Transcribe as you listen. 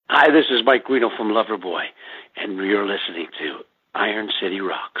Hi, this is Mike Guido from Loverboy, and you're listening to Iron City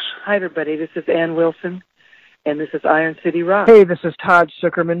Rocks. Hi, everybody. This is Ann Wilson, and this is Iron City Rocks. Hey, this is Todd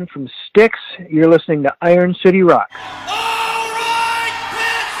Zuckerman from Styx. You're listening to Iron City Rocks.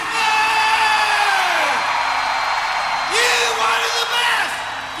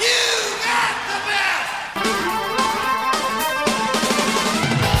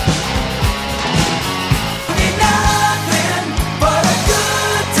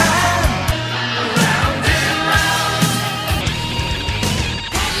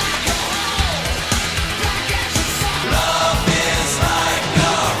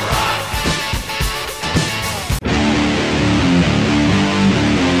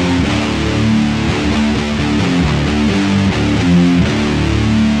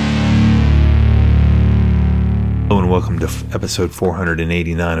 Welcome to episode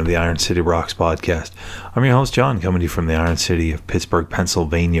 489 of the Iron City Rocks podcast. I'm your host, John, coming to you from the Iron City of Pittsburgh,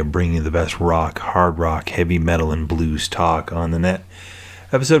 Pennsylvania, bringing you the best rock, hard rock, heavy metal, and blues talk on the net.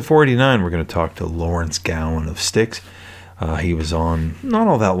 Episode 489, we're going to talk to Lawrence Gowan of Styx. He was on not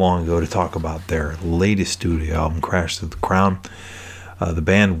all that long ago to talk about their latest studio album, Crash Through the Crown. The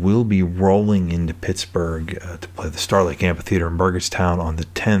band will be rolling into Pittsburgh to play the Starlake Amphitheater in Burgettstown on the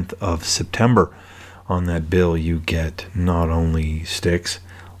 10th of September. On that bill, you get not only Styx,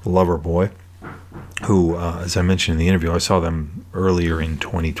 Loverboy, who, as I mentioned in the interview, I saw them earlier in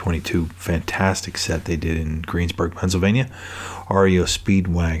 2022. Fantastic set they did in Greensburg, Pennsylvania. REO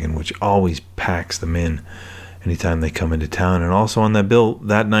Speedwagon, which always packs them in anytime they come into town. And also on that bill,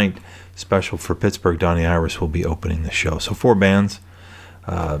 that night, special for Pittsburgh, Donnie Iris will be opening the show. So 4 bands,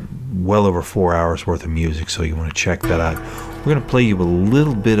 well over 4 hours worth of music, so you want to check that out. We're going to play you a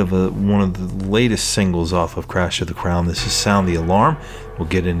little bit of one of the latest singles off of Crash to the Crown. This is Sound the Alarm. We'll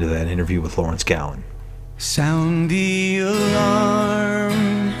get into that interview with Lawrence Gowan. Sound the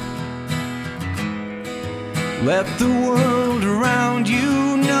alarm. Let the world around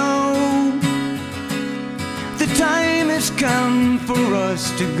you know the time has come for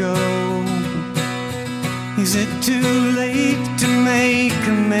us to go. Is it too late to make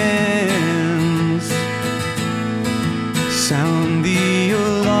amends? Sound the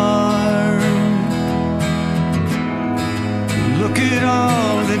alarm. Look at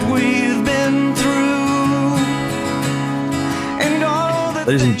all that we've been through, and all that.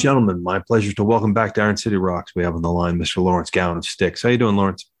 Ladies and gentlemen, my pleasure to welcome back to Iron City Rocks. We have on the line Mr. Lawrence Gowan of Styx. How you doing,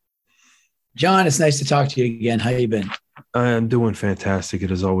 Lawrence? John, it's nice to talk to you again. How you been? I'm doing fantastic.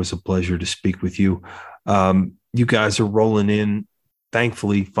 It is always a pleasure to speak with you. You guys are rolling in.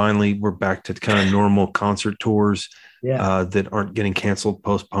 Thankfully, finally, we're back to kind of normal concert tours that aren't getting canceled,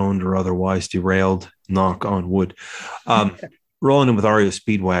 postponed, or otherwise derailed. Knock on wood. Rolling in with REO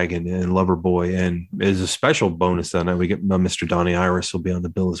Speedwagon and Loverboy, and as a special bonus that night, we get Mr. Donnie Iris will be on the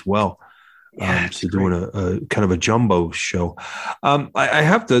bill as well. So doing a kind of a jumbo show. I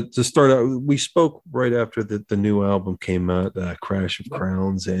have to start out. We spoke right after the new album came out, Crash of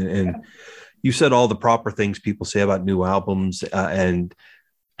Crowns, and you said all the proper things people say about new albums,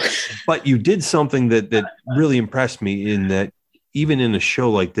 but you did something that really impressed me, in that even in a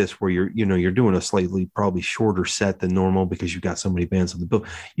show like this where you're doing a slightly probably shorter set than normal because you've got so many bands on the bill,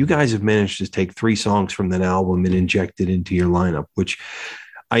 you guys have managed to take 3 songs from that album and inject it into your lineup, which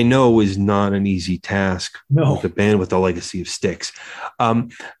I know is not an easy task with a band with the legacy of Styx.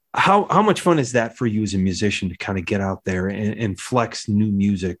 How much fun is that for you as a musician to kind of get out there and flex new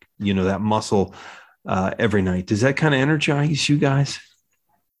music, that muscle every night? Does that kind of energize you guys?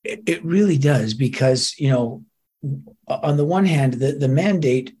 It really does, because, on the one hand, the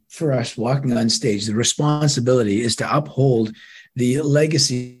mandate for us walking on stage, the responsibility is to uphold the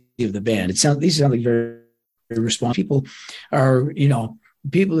legacy of the band. These sound like very, very responsible people. Are,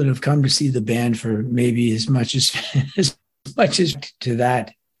 people that have come to see the band for maybe as much as to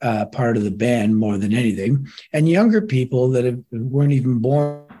that part of the band more than anything, and younger people that weren't even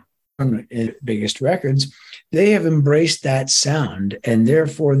born at Biggest Records, they have embraced that sound, and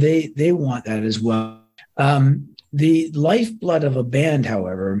therefore they want that as well. The lifeblood of a band,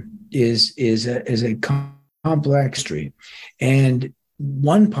 however, is a complex history, and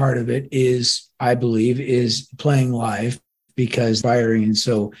one part of it is, I believe, is playing live, because inspiring and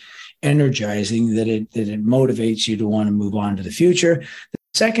so energizing that it motivates you to want to move on to the future. The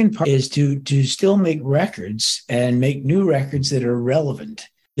second part is to still make records, and make new records that are relevant, at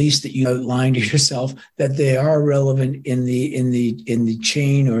least that you outline to yourself that they are relevant in the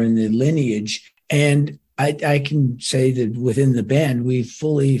chain or in the lineage. And I can say that within the band, we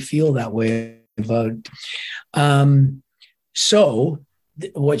fully feel that way about. So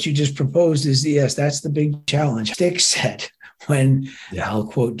what you just proposed is, yes, that's the big challenge. Styx set when, Yeah. I'll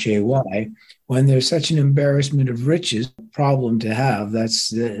quote JY, when there's such an embarrassment of riches, problem to have,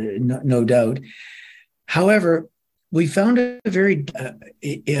 that's no doubt. However, we found it very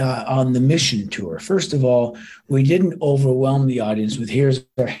on the mission tour. First of all, we didn't overwhelm the audience with here's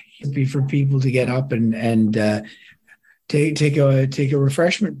for people to get up and take a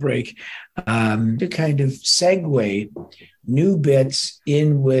refreshment break, to kind of segue new bits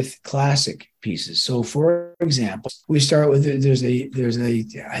in with classic pieces. So, for example, we start with there's a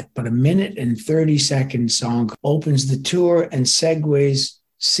about a minute and 30-second song opens the tour and segues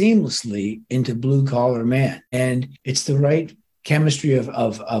seamlessly into Blue Collar Man, and it's the right chemistry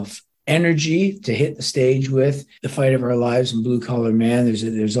of energy to hit the stage with The Fight of Our Lives and Blue Collar Man.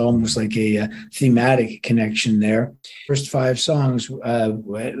 There's almost like a thematic connection there. First 5 songs,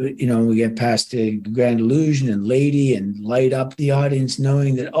 we get past Grand Illusion and Lady and light up the audience,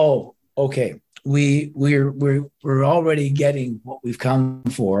 knowing that, oh, okay, we're already getting what we've come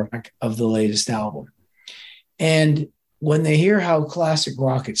for of the latest album. And when they hear how classic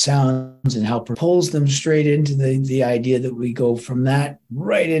rock it sounds and how it pulls them straight into the idea that we go from that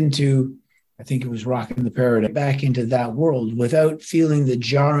right into, I think it was Rockin' the Paradise, back into that world without feeling the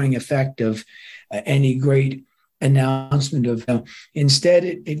jarring effect of any great announcement of, instead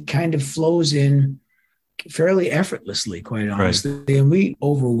it kind of flows in fairly effortlessly, quite honestly. Right. And we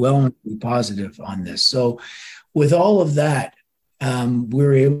overwhelmingly positive on this. So with all of that,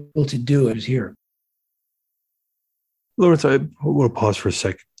 we're able to do it here. Lawrence, I want to pause for a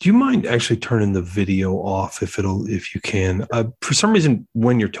second. Do you mind actually turning the video off if you can? For some reason,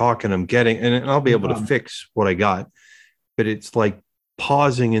 when you're talking, I'm getting, and I'll be able to fix what I got, but it's like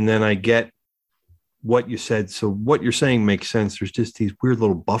pausing and then I get what you said. So what you're saying makes sense. There's just these weird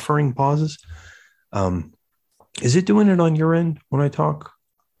little buffering pauses. Is it doing it on your end when I talk?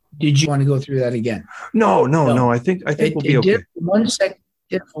 Did you want to go through that again? No. I think we'll be okay. 1 second.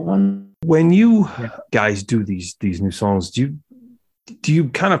 When you guys do these new songs, do you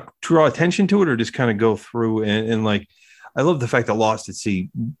kind of draw attention to it or just kind of go through and like, I love the fact that Lost at Sea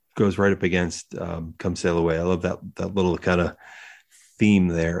goes right up against Come Sail Away. I love that little kind of theme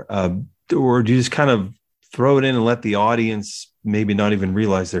there. Or do you just kind of throw it in and let the audience maybe not even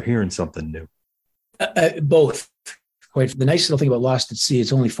realize they're hearing something new? Both. Quite the nice little thing about Lost at Sea,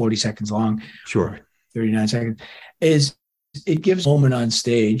 it's only 40 seconds long. Sure. 39 seconds is it gives a moment on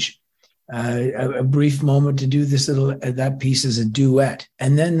stage, a brief moment to do this little, that piece as a duet.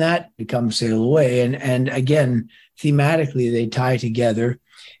 And then that becomes Sail Away. And again, thematically, they tie together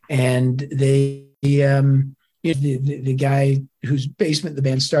and they, the guy whose basement the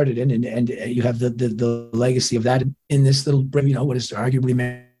band started in, and you have the legacy of that in this little, what is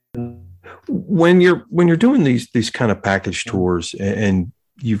arguably. When you're doing these kind of package tours and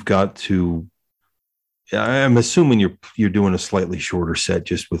you've got to, I'm assuming you're doing a slightly shorter set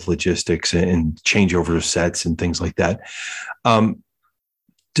just with logistics and changeover of sets and things like that.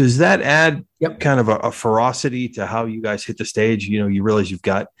 Does that add kind of a ferocity to how you guys hit the stage? You realize you've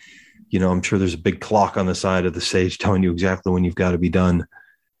got, I'm sure there's a big clock on the side of the stage telling you exactly when you've got to be done.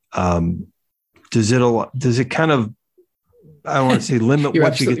 Does it kind of, I don't want to say limit You're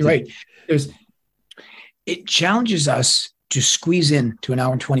what you get to, right. It challenges us to squeeze in to an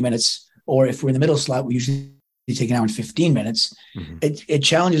hour and 20 minutes. Or if we're in the middle slot, we usually take an hour and 15 minutes. Mm-hmm. It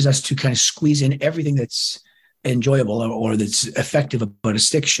challenges us to kind of squeeze in everything that's enjoyable or that's effective about a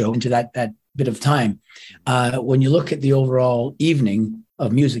Styx show into that bit of time. When you look at the overall evening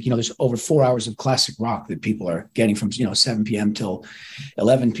of music, there's over 4 hours of classic rock that people are getting from 7 p.m. till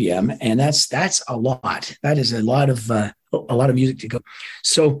 11 p.m. And that's a lot. That is a lot of music to go.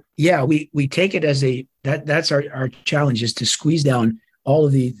 So yeah, we take it as that's our challenge, is to squeeze down all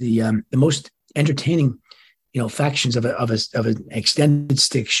of the most entertaining, factions of an extended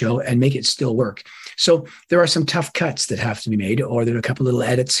Styx show and make it still work. So there are some tough cuts that have to be made, or there are a couple little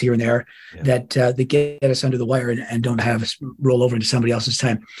edits here and there that get us under the wire and don't have us roll over into somebody else's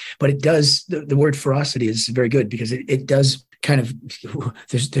time. But it does. The word ferocity is very good because it does kind of.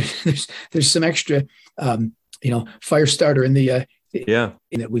 There's some extra, fire starter in the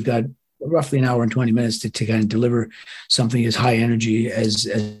in that we've got roughly an hour and 20 minutes to kind of deliver something as high energy as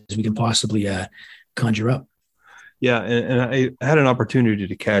we can possibly conjure up. Yeah. And I had an opportunity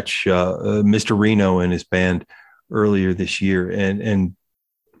to catch Mr. Reno and his band earlier this year and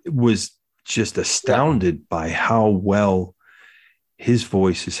was just astounded by how well his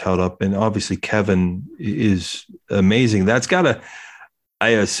voice is held up. And obviously Kevin is amazing. That's I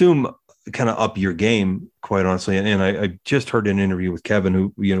assume kind of up your game, quite honestly. And I just heard an interview with Kevin,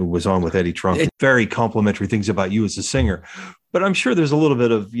 who, was on with Eddie Trunk. Very complimentary things about you as a singer. But I'm sure there's a little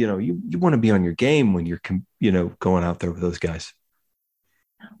bit of, you want to be on your game when you're, going out there with those guys.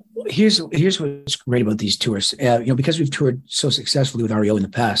 Here's what's great about these tours. Because we've toured so successfully with REO in the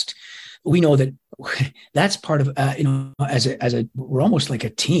past, we know that that's part of, we're almost like a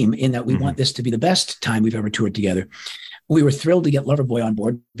team in that we want this to be the best time we've ever toured together. We were thrilled to get Loverboy on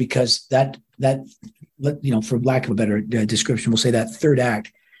board because that for lack of a better description, we'll say that third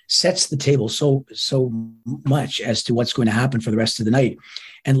act sets the table so much as to what's going to happen for the rest of the night.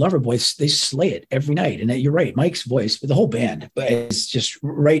 And Loverboy, they slay it every night. And you're right, Mike's voice, the whole band, is just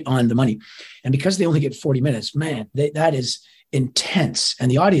right on the money. And because they only get 40 minutes, man, that is intense. And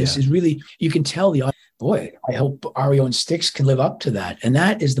the audience is really, you can tell the audience, boy, I hope REO and Styx can live up to that. And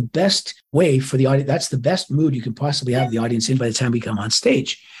that is the best way for the audience. That's the best mood you can possibly have the audience in by the time we come on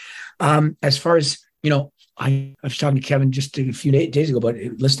stage. As far as, I was talking to Kevin just a few days ago about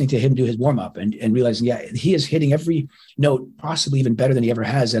listening to him do his warm-up and realizing, he is hitting every note, possibly even better than he ever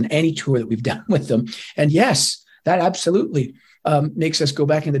has on any tour that we've done with them. And yes, that absolutely makes us go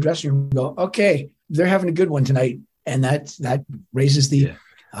back in the dressing room and go, okay, they're having a good one tonight. And that raises the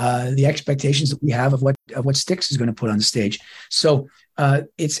expectations that we have of what Styx is going to put on the stage. So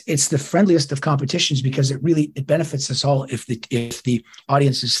it's the friendliest of competitions because it benefits us all if the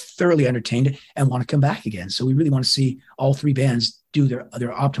audience is thoroughly entertained and want to come back again. So we really want to see all three bands do their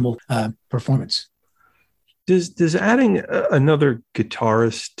optimal performance. Does adding another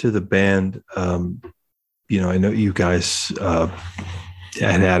guitarist to the band? I know you guys had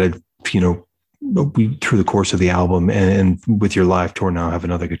added, through the course of the album and with your live tour now have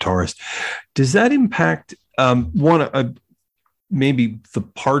another guitarist. Does that impact maybe the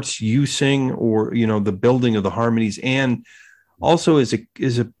parts you sing or, the building of the harmonies? And also as a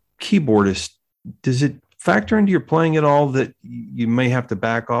keyboardist, does it factor into your playing at all that you may have to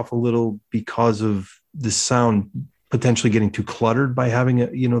back off a little because of the sound potentially getting too cluttered by having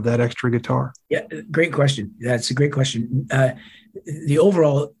that extra guitar? Yeah, great question. That's a great question. The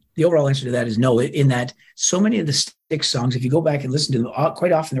overall answer to that is no, in that so many of the Styx songs, if you go back and listen to them,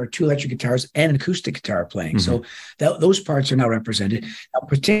 quite often there are two electric guitars and an acoustic guitar playing. So those parts are now represented. Now,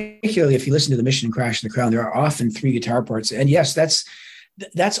 particularly if you listen to the Mission and Crash of the Crown, there are often three guitar parts. And yes,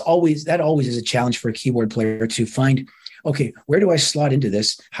 that always is a challenge for a keyboard player to find, okay, where do I slot into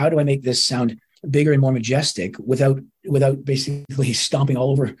this? How do I make this sound bigger and more majestic without basically stomping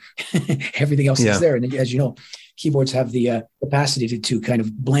all over everything else that's there? And as you know, keyboards have the capacity to kind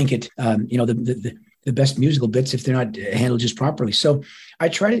of blanket, the best musical bits if they're not handled just properly. So I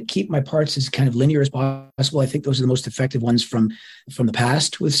try to keep my parts as kind of linear as possible. I think those are the most effective ones from the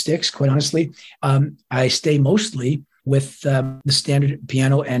past with Styx, quite honestly. I stay mostly with the standard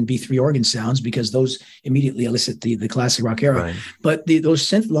piano and B3 organ sounds because those immediately elicit the classic rock era. Right. But those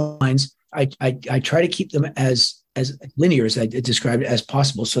synth lines, I try to keep them as linear as I described it as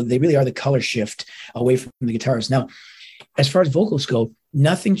possible. So they really are the color shift away from the guitars. Now, as far as vocals go,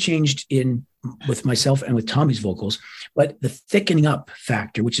 nothing changed with myself and with Tommy's vocals, but the thickening up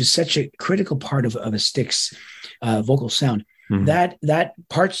factor, which is such a critical part of a Styx vocal sound, that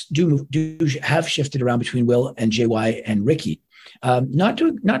parts do have shifted around between Will and JY and Ricky. Not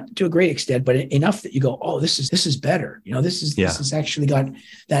to a great extent, but enough that you go, oh, this is better. This has actually got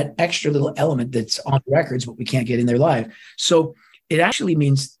that extra little element that's on records, but we can't get in there live. So it actually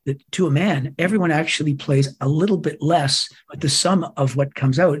means that to a man, everyone actually plays a little bit less, but the sum of what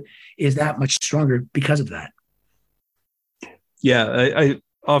comes out is that much stronger because of that. Yeah, I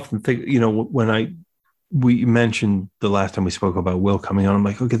often think, when we mentioned the last time we spoke about Will coming on, I'm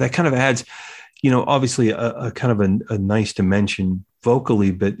like, okay, that kind of adds, obviously a kind of a nice dimension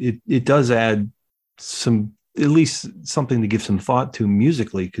vocally, but it does add some, at least something to give some thought to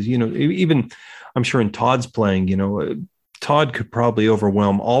musically. Cause, even I'm sure in Todd's playing, Todd could probably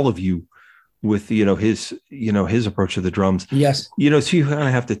overwhelm all of you with, his approach to the drums. Yes. So you kind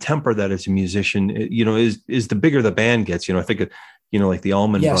of have to temper that as a musician, is the bigger the band gets, I think, like the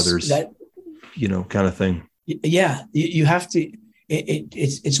Allman Brothers, kind of thing. Yeah. You have to,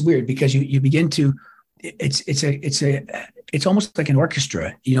 it's weird because you begin to, it's almost like an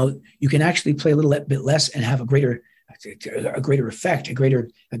orchestra. You can actually play a little bit less and have a greater effect,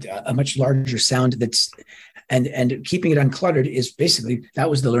 a much larger sound and keeping it uncluttered is basically, that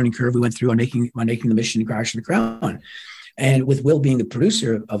was the learning curve we went through on making the Mission and Crash of the Crown. And with Will being the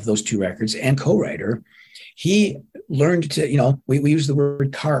producer of those two records and co-writer, he learned to, we use the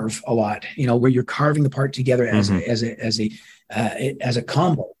word carve a lot, where you're carving the part together as a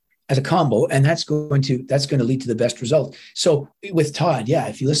combo. as a combo, and that's going to lead to the best result. So with Todd,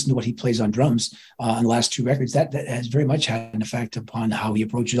 if you listen to what he plays on drums on the last 2 records, that has very much had an effect upon how he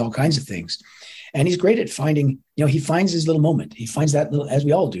approaches all kinds of things. And he's great at finding, he finds his little moment. He finds that little, as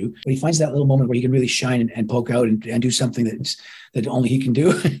we all do, but he finds that little moment where he can really shine and poke out and do something that only he can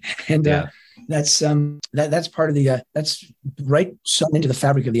do. And that's part of the that's right sewn into the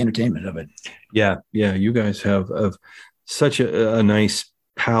fabric of the entertainment of it. Yeah. You guys have such a nice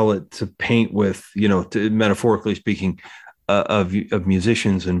palette to paint with, metaphorically speaking, of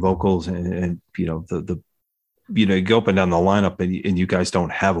musicians and vocals, and you go up and down the lineup, and you guys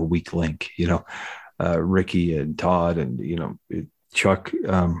don't have a weak link. Ricky and Todd and Chuck.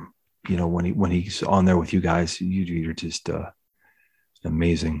 When he's on there with you guys, you're just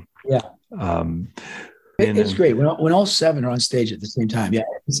amazing. Yeah. It's great when all 7 are on stage at the same time. Yeah,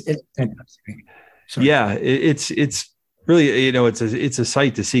 it's fantastic. Sorry. Yeah, it's really, it's a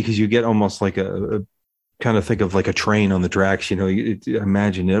sight to see, because you get almost like a kind of think of like a train on the tracks.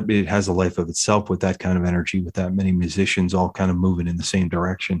 Imagine it has a life of itself with that kind of energy, with that many musicians all kind of moving in the same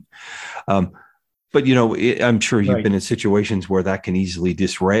direction. But I'm sure you've been in situations where that can easily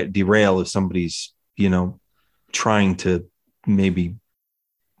derail if somebody's trying to maybe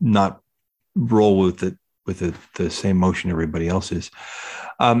not roll with it with the same motion everybody else is.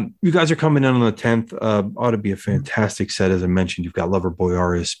 You guys are coming in on the 10th. Ought to be a fantastic set. As I mentioned, you've got Loverboy,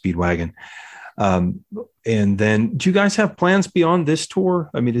 Arias, Speedwagon. And then do you guys have plans beyond this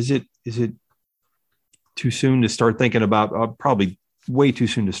tour? I mean, is it too soon to start thinking about, probably way too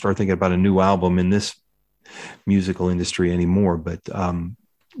soon to start thinking about a new album in this musical industry anymore, but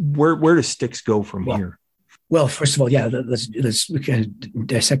where does Styx go from here? Well, first of all, let's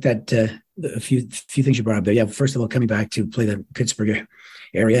dissect that. A few things you brought up there. Yeah, first of all, coming back to play the Pittsburgh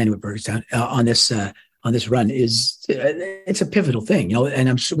area and Burgestown on this run it's a pivotal thing,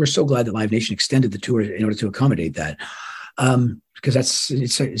 and we're so glad that Live Nation extended the tour in order to accommodate that, because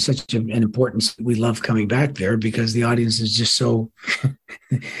it's such an importance. We love coming back there because the audience is just so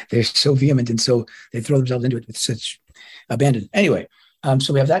they're so vehement, and so they throw themselves into it with such abandon. Anyway,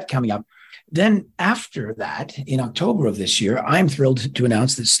 so we have that coming up. Then after that, in October of this year, I'm thrilled to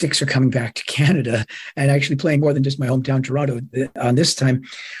announce that Styx are coming back to Canada and actually playing more than just my hometown, Toronto. On this time,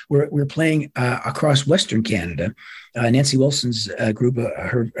 we're playing across Western Canada. Nancy Wilson's group,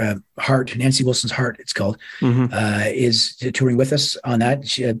 her Heart, Nancy Wilson's Heart, it's called, is touring with us on that.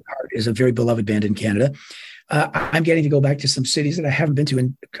 Heart is a very beloved band in Canada. I'm getting to go back to some cities that I haven't been to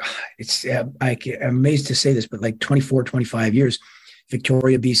in, I'm amazed to say this, but like 24, 25 years.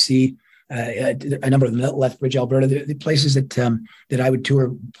 Victoria, BC, a number of them, Lethbridge, Alberta, the places that I would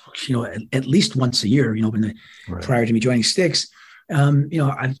tour, at least once a year, prior to me joining Styx.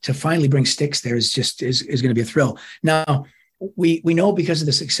 To finally bring Styx there is going to be a thrill. Now, we know because of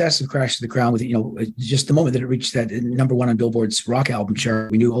the success of Crash to the Crown, with just the moment that it reached that #1 on Billboard's rock album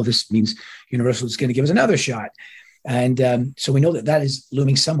chart, we knew, this means Universal is going to give us another shot. And so we know that is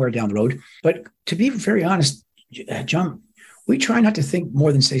looming somewhere down the road. But to be very honest, John, we try not to think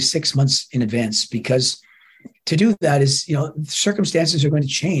more than, say, 6 months in advance, because to do that is, circumstances are going to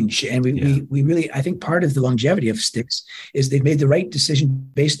change. And we really, I think part of the longevity of Styx is they've made the right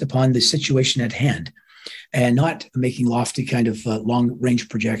decision based upon the situation at hand and not making lofty kind of long range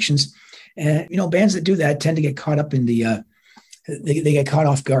projections. And, bands that do that tend to get caught up in the, they get caught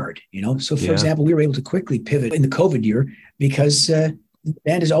off guard, So for example, we were able to quickly pivot in the COVID year because the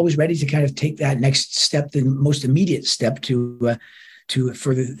band is always ready to kind of take that next step, the most immediate step to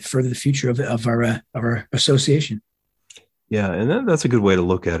further the future of our association. Yeah, and that's a good way to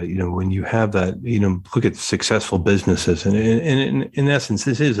look at it. When you have that, look at successful businesses, and in essence,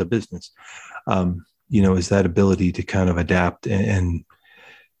 this is a business. Is that ability to kind of adapt and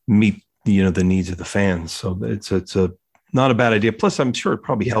meet the needs of the fans. So it's a not a bad idea. Plus, I'm sure it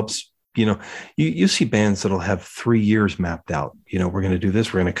probably helps. You see bands that'll have 3 years mapped out. We're going to do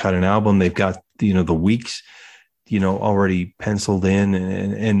this. We're going to cut an album. They've got, the weeks, already penciled in.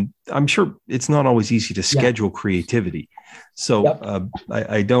 And I'm sure it's not always easy to schedule creativity. So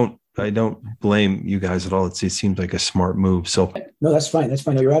I don't blame you guys at all. It seems like a smart move. So no, that's fine. That's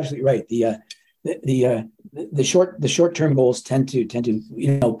fine. No, you're absolutely right. The short term goals tend to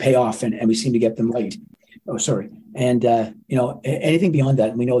pay off, and we seem to get them right. Oh, sorry. And, anything beyond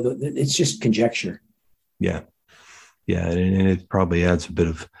that, we know that it's just conjecture. Yeah. Yeah. And it probably adds a bit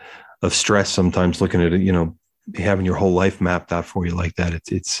of stress sometimes looking at it, having your whole life mapped out for you like that.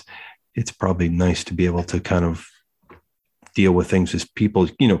 It's probably nice to be able to kind of deal with things as people,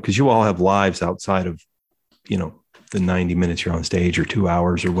 because you all have lives outside of, the 90 minutes you're on stage or 2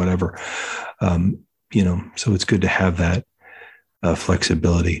 hours or whatever. So it's good to have that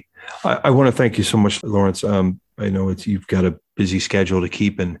flexibility. I want to thank you so much, Lawrence. I know you've got a busy schedule to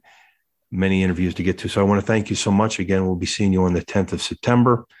keep and many interviews to get to. So I want to thank you so much. Again, we'll be seeing you on the 10th of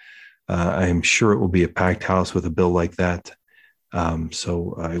September. I am sure it will be a packed house with a bill like that.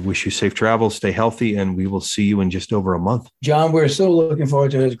 So I wish you safe travels, stay healthy, and we will see you in just over a month. John, we're so looking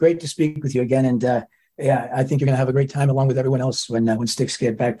forward to it. It's great to speak with you again. And I think you're going to have a great time along with everyone else when Styx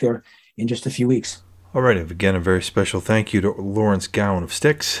get back there in just a few weeks. All right. Again, a very special thank you to Lawrence Gowan of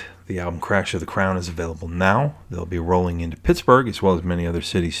Styx. The album Crash of the Crown is available now. They'll be rolling into Pittsburgh as well as many other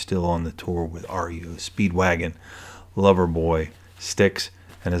cities still on the tour with REO Speedwagon, Loverboy, Styx,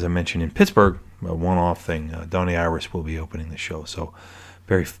 and as I mentioned in Pittsburgh, a one-off thing, Donnie Iris will be opening the show. So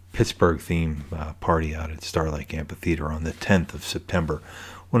very Pittsburgh-themed party out at Starlight Amphitheater on the 10th of September.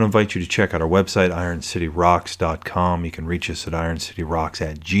 I want to invite you to check out our website, IronCityRocks.com. You can reach us at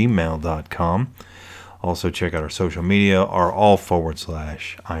IronCityRocks@gmail.com. Also, check out our social media, are all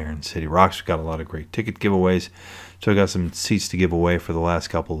 /Iron City Rocks. We've got a lot of great ticket giveaways. So I got some seats to give away for the last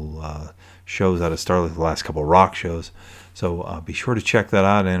couple shows out of Starlight, the last couple rock shows. So be sure to check that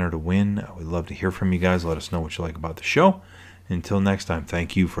out, enter to win. We'd love to hear from you guys. Let us know what you like about the show. Until next time,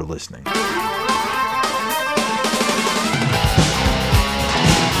 thank you for listening.